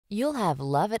You'll have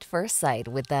love at first sight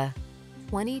with the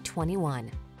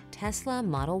 2021 Tesla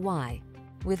Model Y.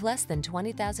 With less than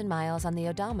 20,000 miles on the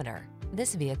odometer,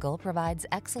 this vehicle provides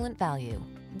excellent value.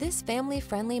 This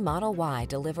family-friendly Model Y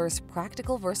delivers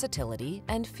practical versatility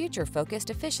and future-focused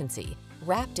efficiency,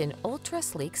 wrapped in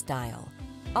ultra-sleek style.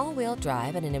 All-wheel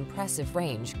drive and an impressive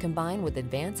range combine with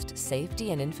advanced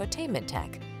safety and infotainment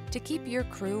tech to keep your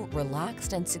crew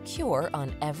relaxed and secure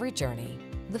on every journey.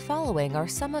 The following are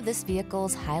some of this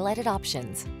vehicle's highlighted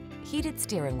options: heated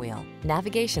steering wheel,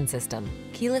 navigation system,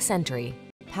 keyless entry,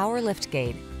 power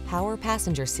liftgate, power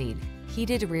passenger seat,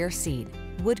 heated rear seat,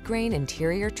 wood grain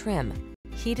interior trim,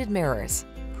 heated mirrors,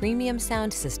 premium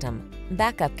sound system,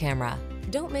 backup camera.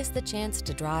 Don't miss the chance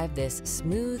to drive this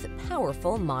smooth,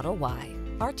 powerful Model Y.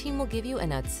 Our team will give you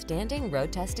an outstanding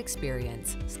road test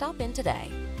experience. Stop in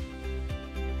today.